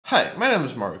Hi, my name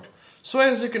is Mark. So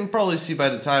as you can probably see by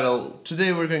the title,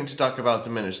 today we're going to talk about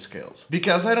diminished scales.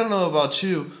 Because I don't know about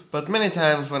you, but many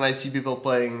times when I see people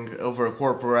playing over a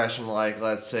chord progression like,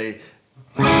 let's say, C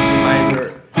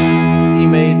minor, E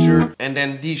major, and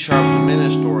then D sharp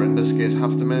diminished, or in this case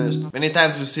half diminished, many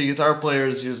times we see guitar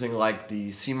players using like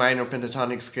the C minor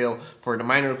pentatonic scale for the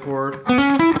minor chord,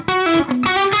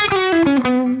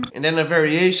 and then a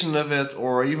variation of it,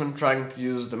 or even trying to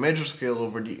use the major scale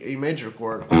over the A major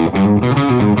chord.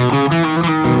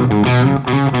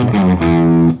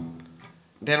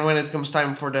 Then when it comes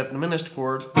time for that diminished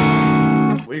chord,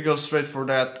 we go straight for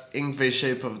that Ingve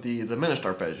shape of the diminished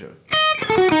arpeggio.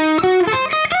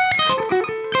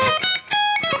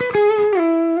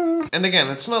 And again,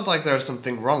 it's not like there's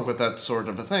something wrong with that sort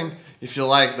of a thing. If you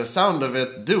like the sound of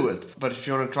it, do it. But if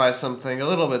you want to try something a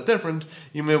little bit different,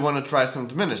 you may want to try some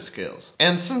diminished scales.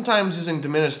 And sometimes using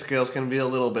diminished scales can be a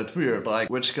little bit weird, like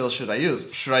which scale should I use?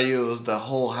 Should I use the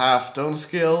whole half tone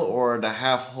scale or the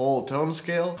half whole tone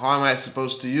scale? How am I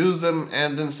supposed to use them?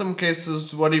 And in some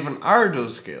cases, what even are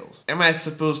those scales? Am I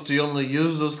supposed to only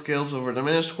use those scales over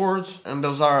diminished chords? And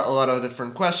those are a lot of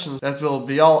different questions that will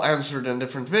be all answered in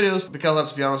different videos, because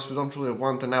let's be honest, we don't really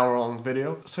want an hour-long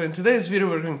video. So in today's video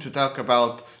we're going to talk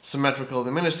about symmetrical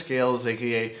diminished scales,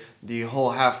 aka the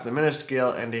whole half diminished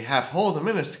scale and the half whole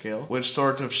diminished scale, which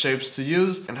sort of shapes to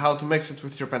use and how to mix it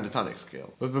with your pentatonic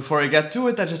scale. But before I get to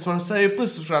it, I just want to say,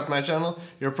 please subscribe to my channel.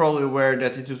 You're probably aware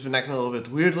that YouTube's been acting a little bit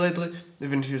weird lately.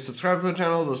 Even if you subscribe to the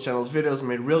channel, those channel's videos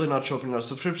may really not show up in your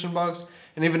subscription box.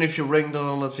 And even if you ring the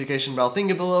little notification bell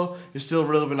thingy below, you still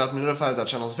really will not be notified of that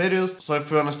channel's videos. So if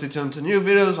you want to stay tuned to new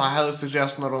videos, I highly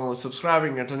suggest not only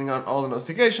subscribing and turning on all the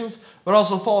notifications, but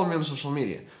also follow me on social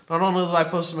media. Not only do I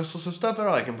post some exclusive stuff there,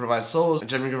 I can provide solos and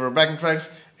genuine cover backing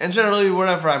tracks, and generally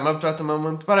whatever I'm up to at the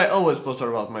moment, but I always post there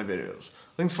about my videos.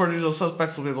 Links for the usual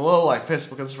suspects will be below, like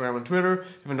Facebook, Instagram, and Twitter,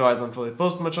 even though I don't really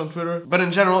post much on Twitter. But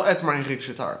in general, at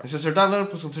 @MarkGuitar. And since you're done there,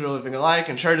 please consider leaving a like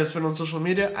and share this video on social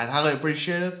media, I'd highly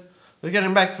appreciate it. But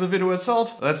getting back to the video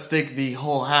itself, let's take the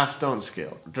whole half tone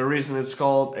scale. The reason it's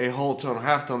called a whole tone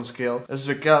half tone scale is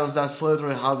because that's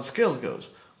literally how the scale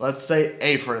goes. Let's say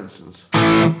A, for instance.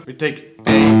 We take A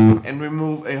and we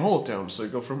move a whole tone, so we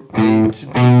go from A to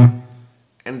B.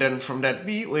 And then from that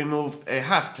B, we move a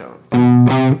half tone.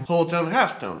 Whole tone,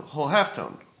 half tone, whole half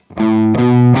tone.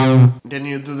 Then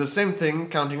you do the same thing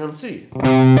counting on C.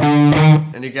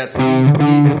 And you get C, D,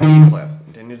 and E flat.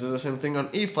 Then you do the same thing on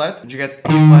E flat, and you get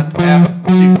E flat, F,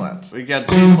 G flat. We get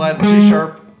G flat, G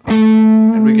sharp,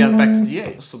 and we get back to the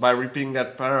A. So by repeating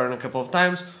that pattern a couple of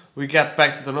times, we get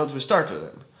back to the note we started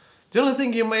in. The only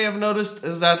thing you may have noticed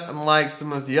is that unlike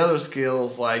some of the other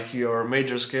scales, like your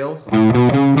major scale,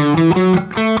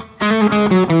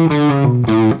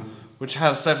 which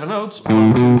has 7 notes,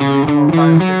 1, 2, 3, 4,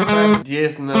 5, 6, 7, the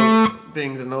 8th note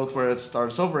being the note where it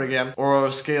starts over again, or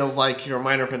scales like your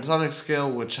minor pentatonic scale,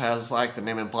 which has, like the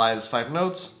name implies, 5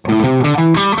 notes,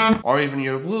 or even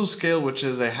your blues scale, which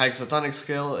is a hexatonic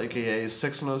scale, aka a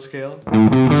 6-note scale.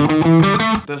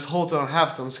 This whole tone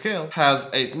half tone scale has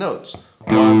 8 notes.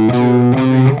 1, 2,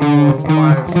 3, 4,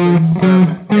 5, 6,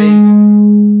 7, 8,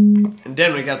 and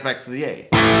then we get back to the A.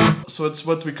 So it's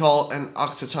what we call an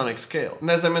octatonic scale.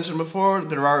 And as I mentioned before,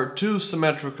 there are 2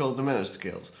 symmetrical diminished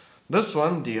scales. This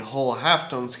one, the whole half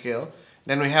tone scale,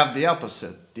 then we have the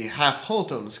opposite, the half whole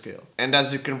tone scale. And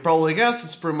as you can probably guess,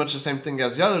 it's pretty much the same thing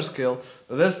as the other scale,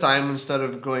 but this time instead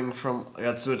of going from,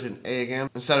 let's do it in A again,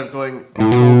 instead of going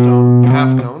whole tone,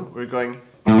 half tone, we're going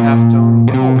half tone,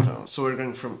 whole tone. So we're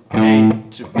going from A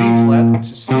to B flat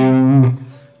to C.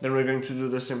 Then we're going to do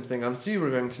the same thing on C,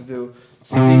 we're going to do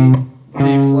C,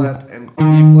 D flat, and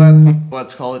E flat.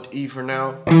 Let's call it E for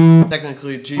now.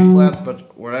 Technically G flat,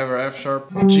 but whatever, F sharp,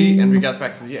 G, and we get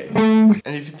back to the A.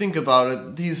 And if you think about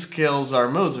it, these scales are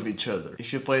modes of each other.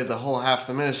 If you play the whole half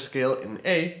diminished scale in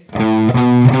A,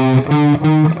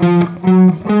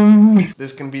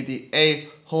 this can be the A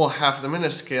whole half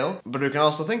diminished scale, but we can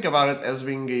also think about it as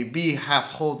being a B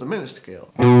half whole diminished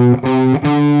scale.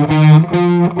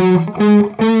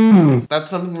 That's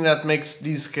something that makes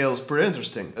these scales pretty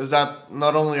interesting, is that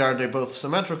not only are they both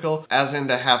symmetrical, as in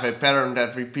they have a pattern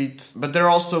that repeats, but they're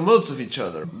also modes of each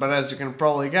other. But as you can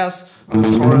probably guess, this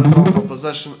horizontal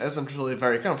position isn't really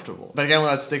very comfortable. But again,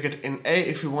 let's take it in A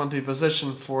if we want a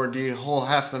position for the whole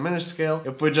half diminished scale.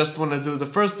 If we just want to do the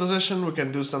first position, we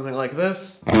can do something like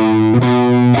this.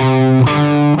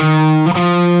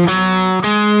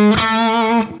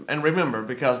 And remember,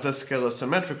 because this scale is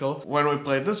symmetrical, when we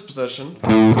play this position,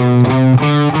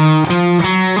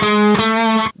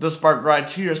 this part right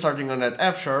here starting on that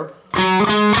F sharp,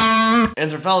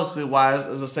 intervallically wise,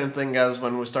 is the same thing as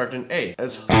when we start in A.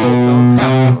 It's whole tone,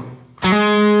 half tone.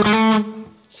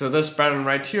 So this pattern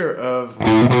right here of,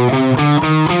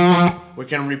 we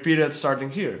can repeat it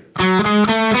starting here.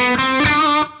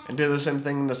 And do the same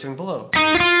thing in the string below.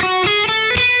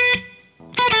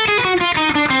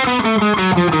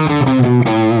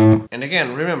 And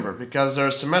again, remember, because they're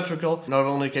symmetrical, not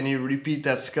only can you repeat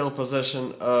that scale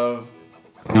position of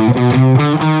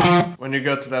when you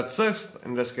go to that sixth,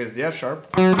 in this case the F sharp,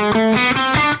 you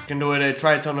can do it a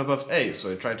tritone above A.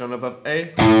 So a tritone above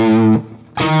A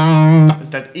is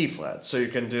that E flat. So you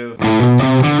can do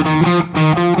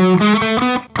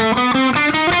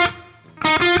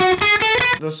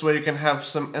this way. You can have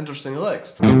some interesting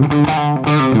licks.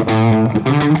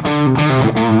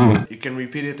 You can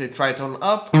repeat it a tritone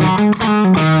up,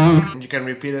 and you can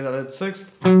repeat it at its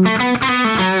sixth, and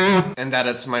at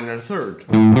its minor third.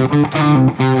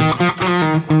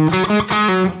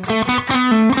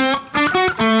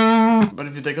 But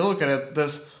if you take a look at it,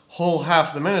 this whole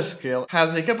half diminished scale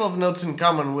has a couple of notes in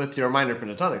common with your minor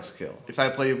pentatonic scale. If I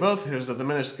play you both, here's the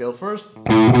diminished scale first,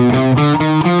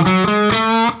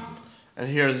 and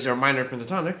here's your minor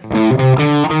pentatonic.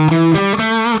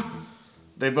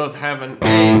 They both have an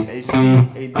A, a C,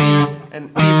 a D, and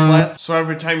E flat. So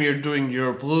every time you're doing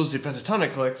your bluesy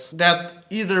pentatonic licks, that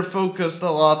either focused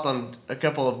a lot on a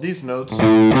couple of these notes,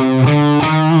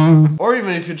 or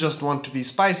even if you just want to be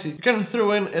spicy, you can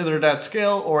throw in either that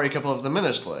scale or a couple of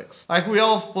diminished licks. Like we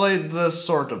all have played this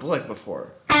sort of lick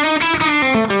before.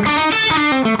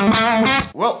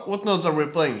 Well, what notes are we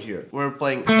playing here? We're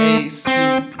playing A, C,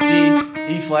 D,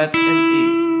 E flat, and E.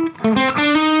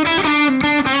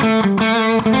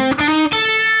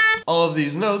 All of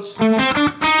these notes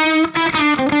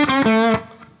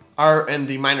are in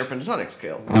the minor pentatonic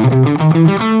scale.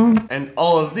 And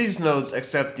all of these notes,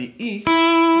 except the E,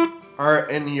 are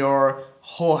in your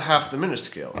whole half diminished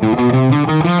scale.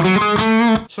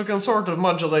 So you can sort of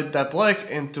modulate that lick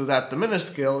into that diminished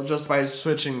scale just by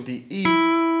switching the E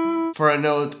for a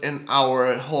note in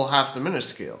our whole half diminished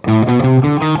scale.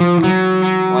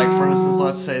 Like for instance,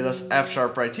 let's say this F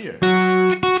sharp right here.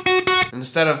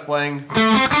 Instead of playing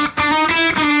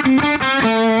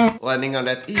landing on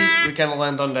that E, we can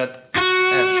land on that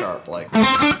F sharp, like.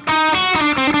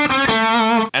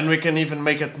 And we can even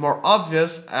make it more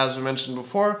obvious, as we mentioned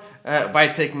before, by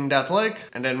taking that lick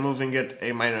and then moving it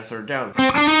a minor third down.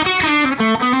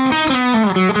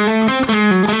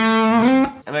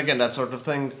 And again, that sort of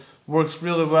thing works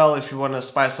really well if you want to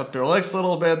spice up your licks a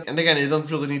little bit. And again, you don't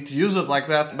really need to use it like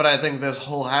that, but I think this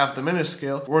whole half diminished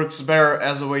scale works better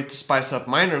as a way to spice up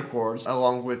minor chords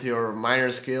along with your minor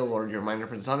scale or your minor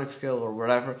pentatonic scale or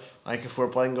whatever. Like if we're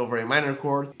playing over a minor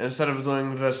chord, instead of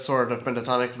doing this sort of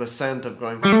pentatonic descent of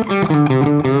going,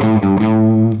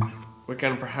 we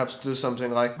can perhaps do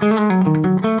something like,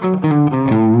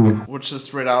 which is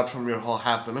straight out from your whole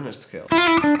half diminished scale.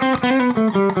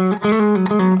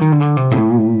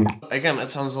 Again,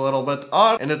 it sounds a little bit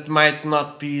odd, and it might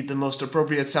not be the most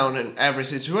appropriate sound in every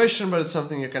situation, but it's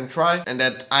something you can try, and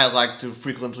that I like to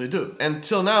frequently do.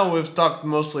 Until now, we've talked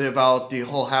mostly about the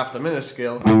whole half diminished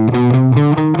scale,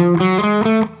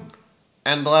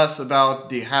 and less about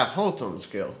the half whole tone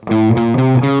scale.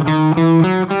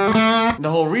 The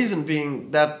whole reason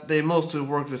being that they mostly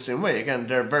work the same way. Again,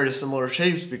 they're very similar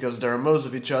shapes because they're modes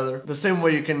of each other. The same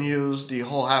way you can use the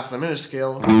whole half diminished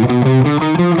scale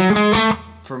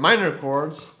for minor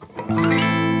chords,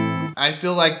 I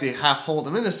feel like the half whole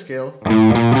diminished scale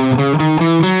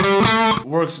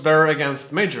works better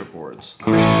against major chords,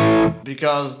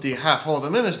 because the half whole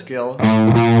diminished scale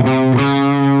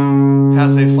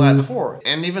has a flat 4,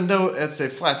 and even though it's a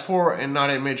flat 4 and not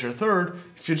a major third,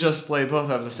 if you just play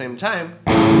both at the same time,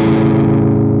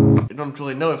 you don't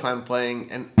really know if I'm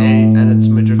playing an A and its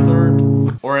major third,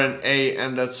 or an A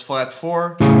and its flat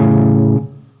 4,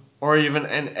 or even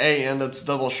an A and its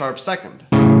double sharp second.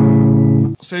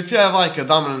 So if you have like a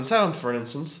dominant seventh, for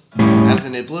instance, as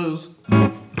in a blues,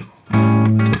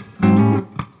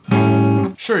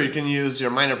 sure, you can use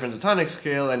your minor pentatonic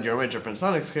scale and your major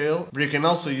pentatonic scale, but you can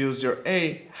also use your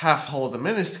A half whole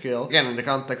diminished scale, again in the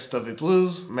context of a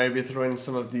blues, maybe throw in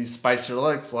some of these spicier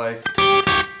licks like.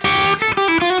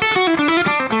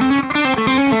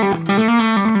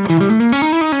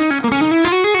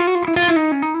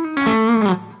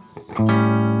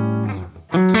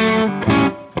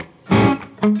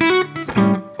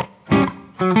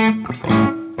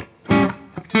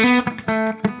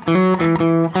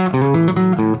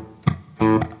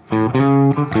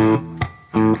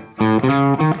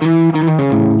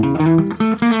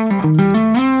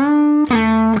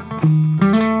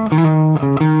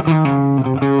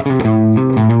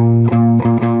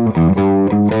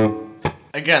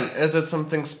 Again, again, is it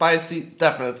something spicy?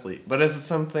 Definitely. But is it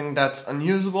something that's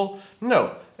unusable?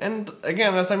 No. And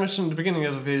again, as I mentioned in the beginning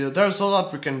of the video, there's a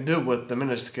lot we can do with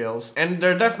diminished scales, and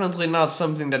they're definitely not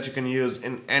something that you can use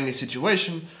in any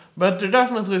situation, but they're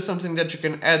definitely something that you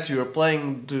can add to your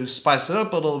playing to spice it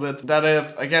up a little bit, that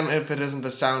if it isn't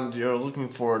the sound you're looking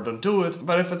for, don't do it,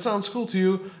 but if it sounds cool to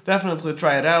you, definitely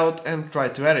try it out and try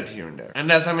to add it here and there.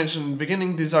 And as I mentioned in the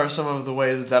beginning, these are some of the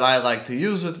ways that I like to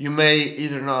use it. You may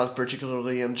either not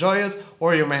particularly enjoy it,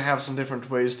 or you may have some different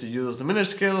ways to use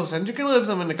diminished scales, and you can leave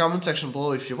them in the comment section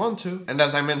below if you want to. And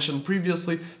as I mentioned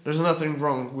previously, there's nothing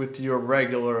wrong with your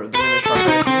regular diminished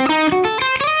arpeggios.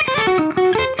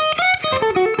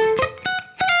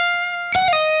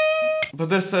 But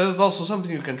this is also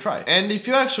something you can try. And if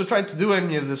you actually try to do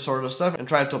any of this sort of stuff and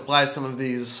try to apply some of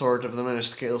these sort of diminished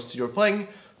scales to your playing,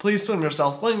 please film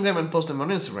yourself playing them and post them on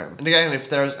Instagram. And again, if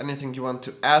there's anything you want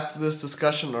to add to this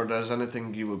discussion, or there's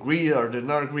anything you agree or did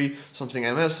not agree, something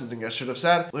I missed, something I should have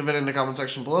said, leave it in the comment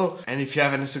section below. And if you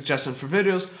have any suggestions for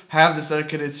videos, I have this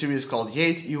dedicated series called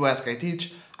Yate, You Ask I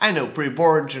Teach. I know, pretty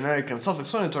bored, generic and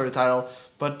self-explanatory title,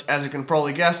 but as you can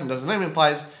probably guess and as the name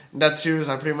implies, in that series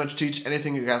I pretty much teach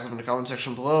anything you guys have in the comment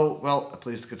section below, well, at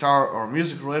least guitar or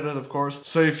music related of course.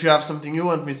 So if you have something you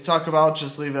want me to talk about,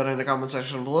 just leave it in the comment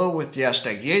section below with the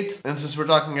hashtag Yate. And since we're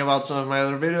talking about some of my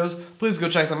other videos, please go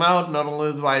check them out. Not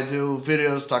only do I do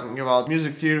videos talking about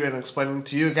music theory and explaining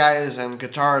to you guys and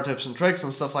guitar tips and tricks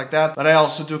and stuff like that, but I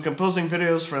also do composing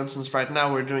videos. For instance, right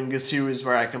now we're doing a series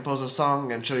where I compose a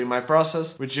song and show you my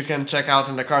process, which you can check out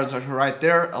in the card section right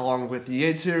there, along with the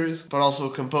Yate series, but also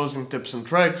composing tips and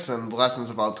tricks and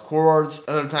lessons about chords.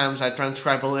 Other times I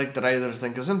transcribe a lick that I either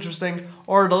think is interesting,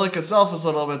 or the lick itself is a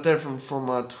little bit different from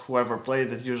what whoever played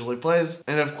it usually plays.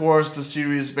 And of course the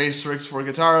series Bass Tricks for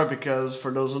Guitar, because for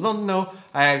those who don't know,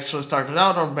 I actually started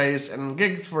out on bass and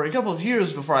gigged for a couple of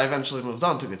years before I eventually moved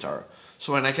on to guitar.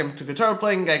 So when I came to guitar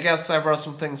playing, I guess I brought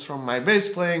some things from my bass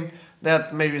playing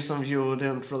that maybe some of you who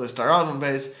didn't really start out on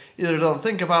bass either don't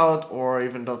think about or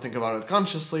even don't think about it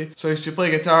consciously. So if you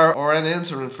play guitar, or any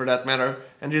instrument for that matter,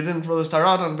 and you didn't really start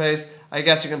out on bass, I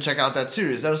guess you can check out that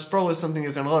series. There's probably something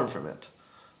you can learn from it.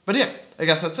 But yeah, I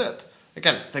guess that's it.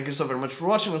 Again, thank you so very much for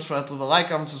watching. Don't forget to leave a like,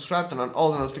 comment, subscribe, turn on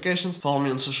all the notifications, follow me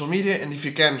on social media, and if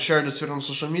you can, share this video on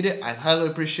social media, I'd highly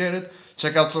appreciate it.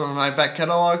 Check out some of my back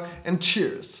catalog, and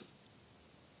cheers!